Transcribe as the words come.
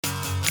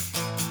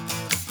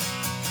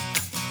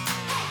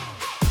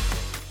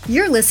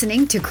You're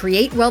listening to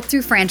Create Wealth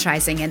Through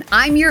Franchising, and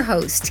I'm your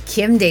host,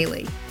 Kim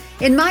Daly.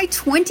 In my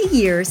 20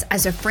 years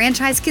as a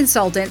franchise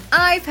consultant,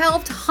 I've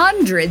helped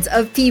hundreds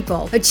of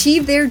people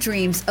achieve their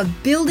dreams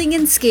of building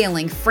and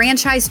scaling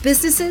franchise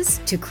businesses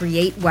to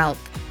create wealth.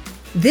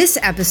 This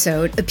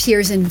episode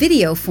appears in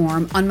video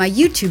form on my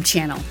YouTube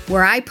channel,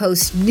 where I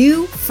post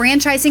new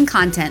franchising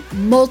content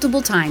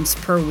multiple times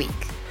per week.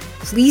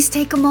 Please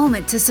take a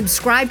moment to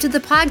subscribe to the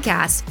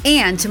podcast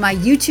and to my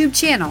YouTube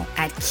channel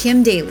at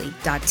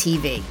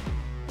kimdaly.tv.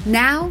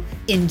 Now,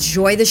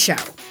 enjoy the show.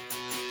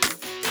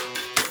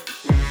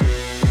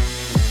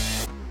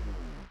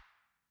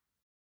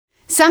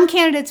 Some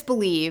candidates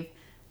believe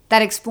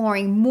that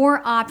exploring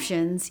more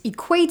options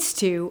equates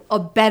to a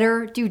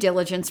better due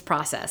diligence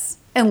process.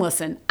 And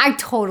listen, I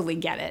totally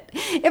get it.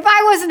 If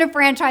I wasn't a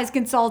franchise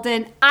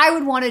consultant, I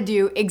would want to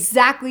do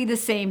exactly the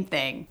same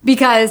thing.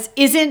 Because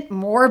isn't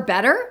more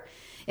better?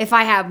 If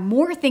I have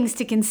more things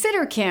to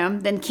consider,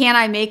 Kim, then can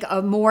I make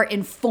a more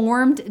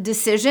informed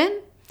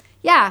decision?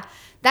 Yeah,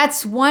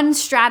 that's one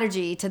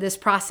strategy to this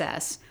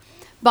process.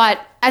 But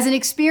as an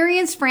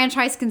experienced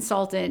franchise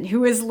consultant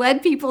who has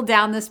led people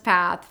down this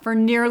path for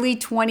nearly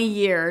 20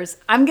 years,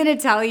 I'm going to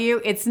tell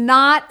you it's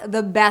not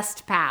the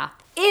best path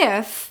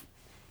if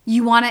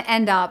you want to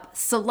end up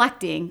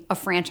selecting a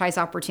franchise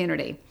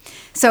opportunity.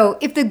 So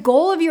if the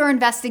goal of your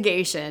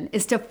investigation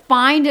is to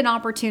find an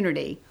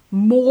opportunity,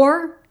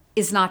 more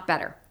is not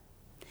better.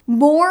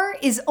 More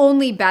is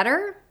only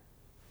better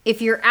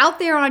if you're out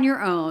there on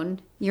your own,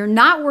 you're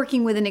not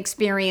working with an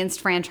experienced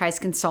franchise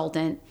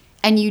consultant,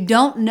 and you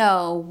don't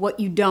know what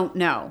you don't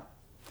know.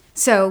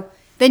 So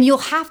then you'll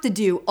have to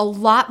do a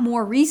lot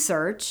more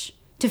research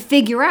to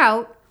figure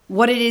out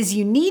what it is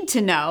you need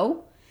to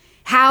know,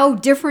 how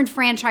different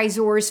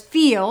franchisors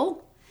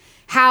feel,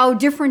 how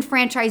different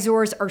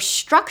franchisors are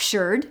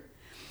structured,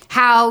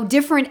 how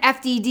different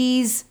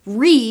FDDs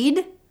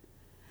read,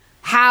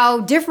 how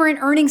different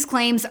earnings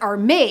claims are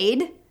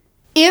made,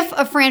 if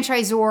a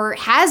franchisor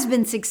has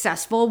been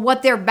successful,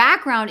 what their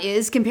background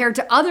is compared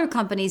to other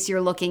companies you're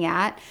looking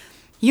at.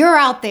 You're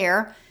out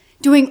there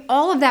doing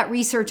all of that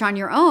research on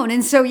your own.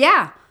 And so,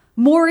 yeah,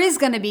 more is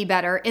going to be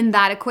better in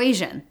that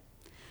equation.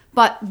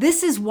 But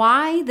this is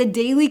why the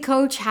Daily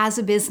Coach has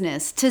a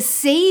business, to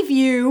save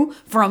you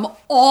from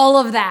all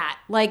of that.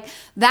 Like,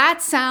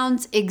 that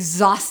sounds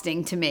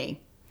exhausting to me.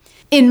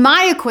 In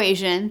my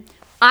equation,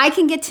 I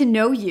can get to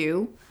know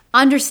you,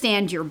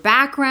 understand your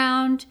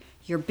background,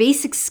 your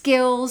basic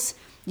skills,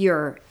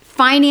 your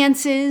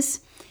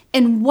finances,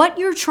 and what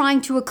you're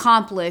trying to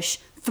accomplish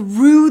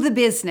through the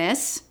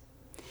business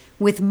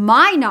with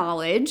my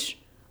knowledge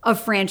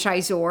of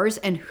franchisors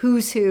and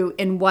who's who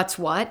and what's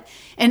what,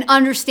 and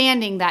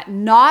understanding that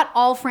not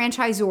all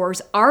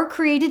franchisors are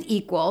created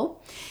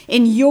equal,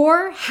 and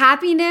your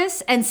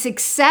happiness and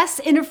success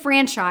in a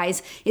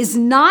franchise is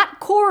not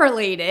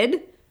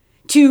correlated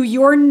to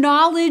your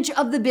knowledge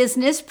of the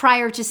business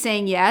prior to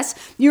saying yes,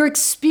 your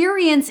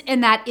experience in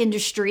that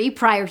industry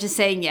prior to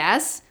saying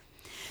yes,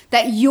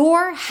 that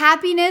your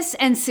happiness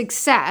and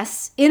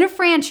success in a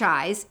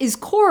franchise is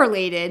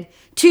correlated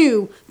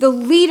to the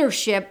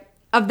leadership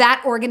of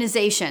that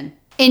organization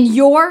and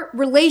your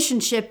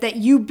relationship that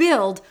you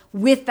build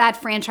with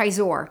that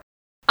franchisor.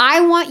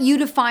 I want you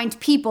to find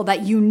people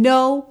that you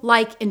know,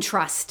 like, and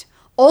trust.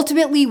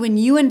 Ultimately, when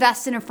you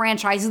invest in a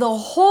franchise, the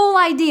whole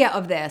idea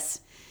of this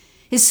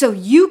is so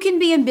you can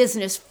be in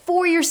business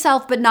for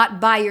yourself, but not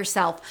by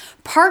yourself,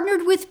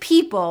 partnered with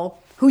people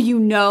who you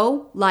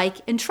know, like,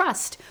 and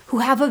trust, who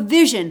have a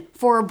vision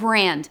for a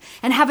brand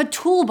and have a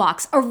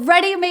toolbox, a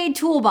ready-made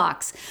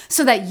toolbox,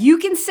 so that you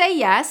can say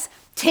yes,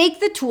 take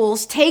the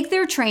tools, take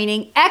their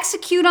training,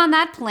 execute on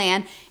that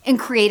plan, and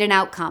create an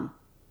outcome.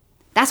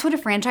 That's what a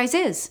franchise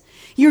is.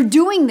 You're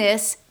doing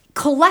this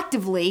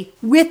collectively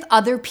with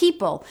other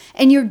people,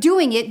 and you're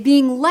doing it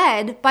being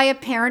led by a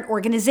parent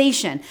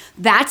organization.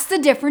 That's the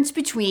difference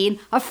between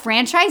a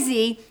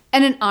franchisee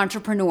and an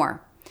entrepreneur.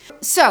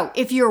 So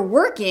if you're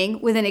working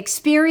with an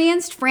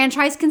experienced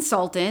franchise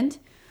consultant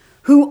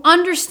who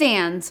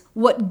understands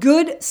what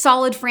good,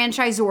 solid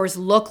franchisors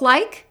look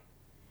like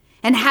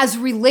and has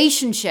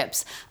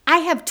relationships, I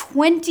have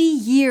 20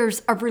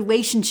 years of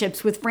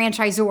relationships with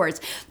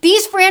franchisors.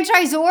 These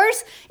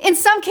franchisors, in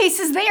some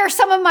cases, they are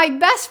some of my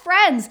best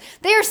friends.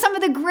 They are some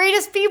of the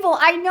greatest people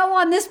I know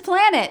on this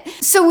planet.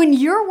 So when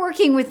you're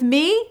working with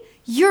me,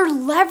 you're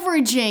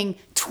leveraging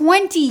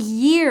 20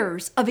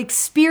 years of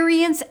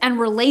experience and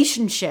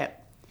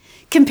relationship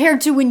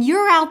compared to when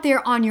you're out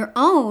there on your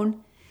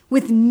own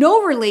with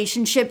no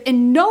relationship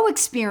and no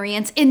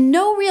experience and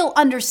no real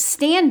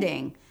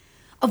understanding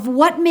of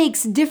what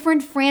makes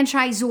different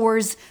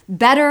franchisors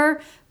better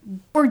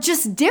or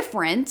just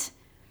different.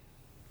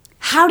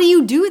 How do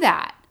you do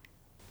that?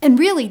 And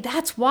really,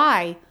 that's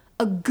why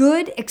a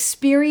good,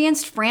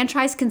 experienced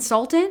franchise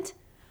consultant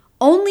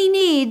only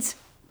needs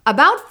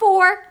about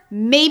 4,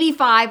 maybe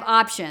 5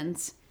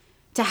 options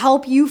to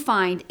help you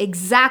find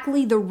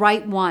exactly the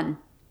right one.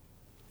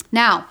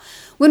 Now,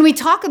 When we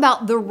talk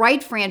about the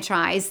right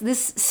franchise,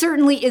 this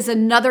certainly is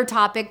another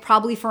topic,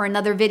 probably for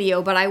another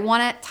video, but I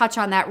want to touch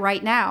on that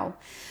right now.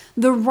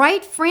 The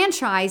right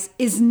franchise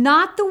is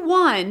not the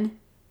one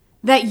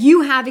that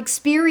you have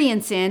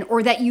experience in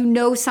or that you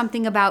know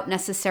something about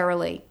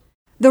necessarily.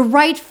 The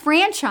right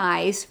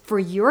franchise for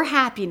your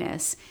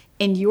happiness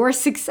and your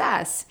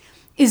success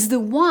is the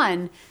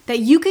one that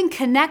you can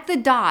connect the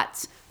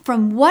dots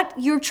from what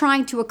you're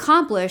trying to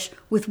accomplish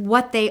with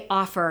what they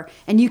offer,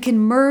 and you can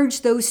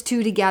merge those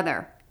two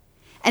together.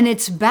 And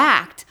it's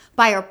backed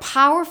by a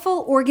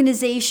powerful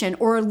organization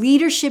or a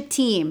leadership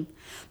team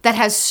that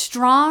has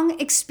strong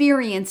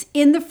experience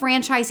in the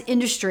franchise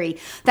industry,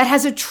 that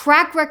has a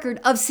track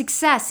record of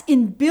success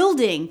in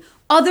building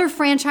other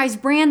franchise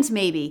brands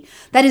maybe,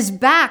 that is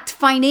backed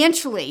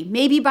financially,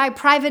 maybe by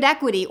private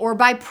equity or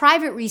by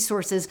private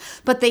resources,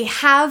 but they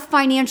have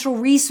financial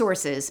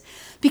resources.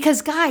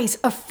 Because guys,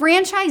 a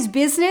franchise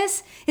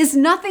business is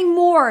nothing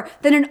more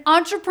than an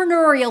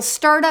entrepreneurial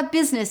startup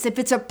business. If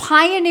it's a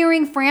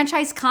pioneering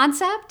franchise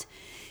concept,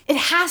 it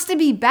has to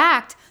be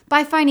backed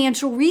by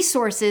financial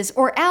resources,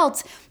 or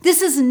else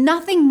this is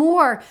nothing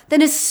more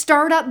than a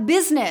startup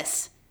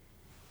business.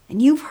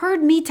 And you've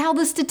heard me tell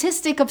the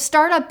statistic of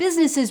startup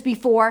businesses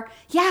before,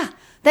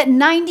 that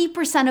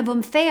 90% of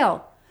them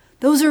fail.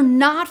 Those are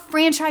not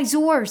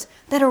franchisors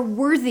that are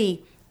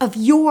worthy of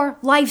your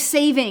life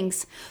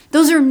savings.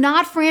 Those are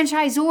not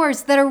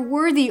franchisors that are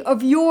worthy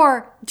of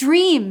your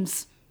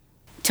dreams.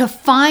 To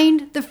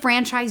find the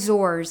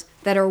franchisors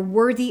that are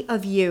worthy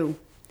of you,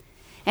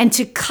 and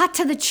to cut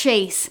to the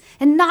chase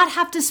and not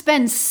have to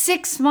spend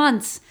 6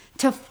 months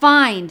to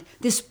find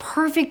this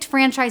perfect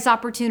franchise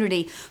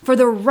opportunity for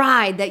the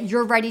ride that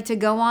you're ready to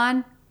go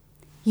on,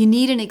 you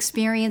need an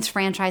experienced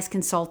franchise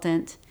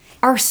consultant.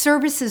 Our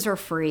services are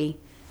free.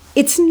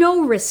 It's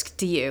no risk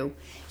to you.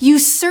 You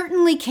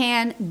certainly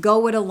can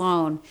go it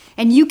alone,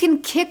 and you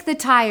can kick the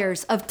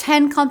tires of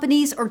 10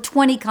 companies or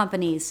 20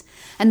 companies,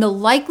 and the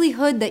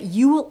likelihood that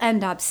you will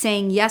end up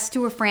saying yes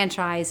to a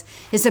franchise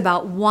is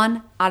about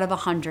 1 out of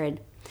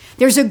 100.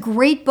 There's a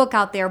great book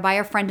out there by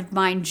a friend of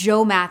mine,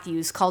 Joe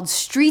Matthews, called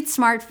Street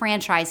Smart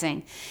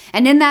Franchising.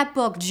 And in that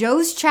book,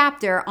 Joe's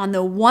chapter on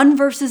the 1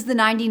 versus the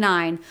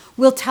 99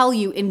 will tell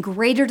you in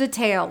greater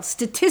detail,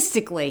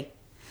 statistically,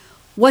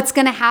 what's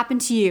going to happen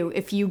to you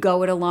if you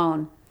go it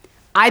alone.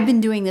 I've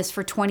been doing this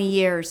for 20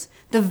 years.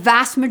 The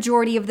vast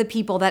majority of the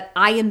people that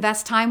I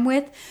invest time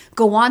with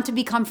go on to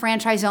become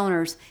franchise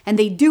owners, and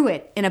they do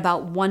it in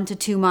about 1 to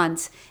 2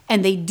 months,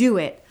 and they do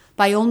it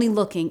by only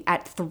looking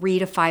at 3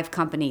 to 5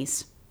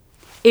 companies.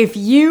 If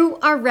you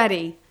are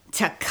ready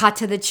to cut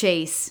to the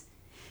chase,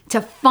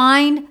 to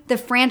find the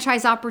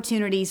franchise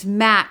opportunities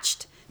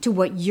matched to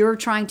what you're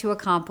trying to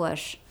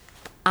accomplish,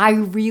 I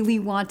really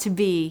want to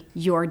be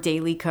your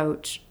daily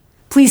coach.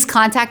 Please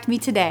contact me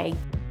today.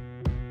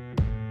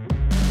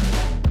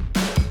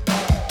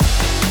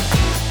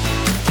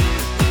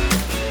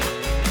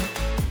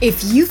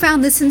 If you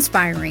found this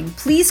inspiring,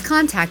 please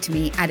contact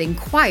me at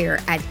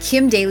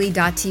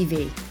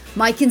inquire@kimdaly.tv.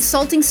 My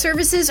consulting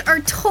services are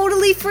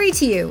totally free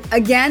to you.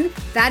 Again,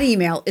 that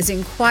email is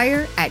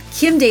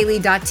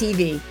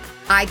inquire@kimdaly.tv.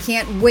 I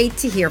can't wait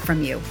to hear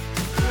from you.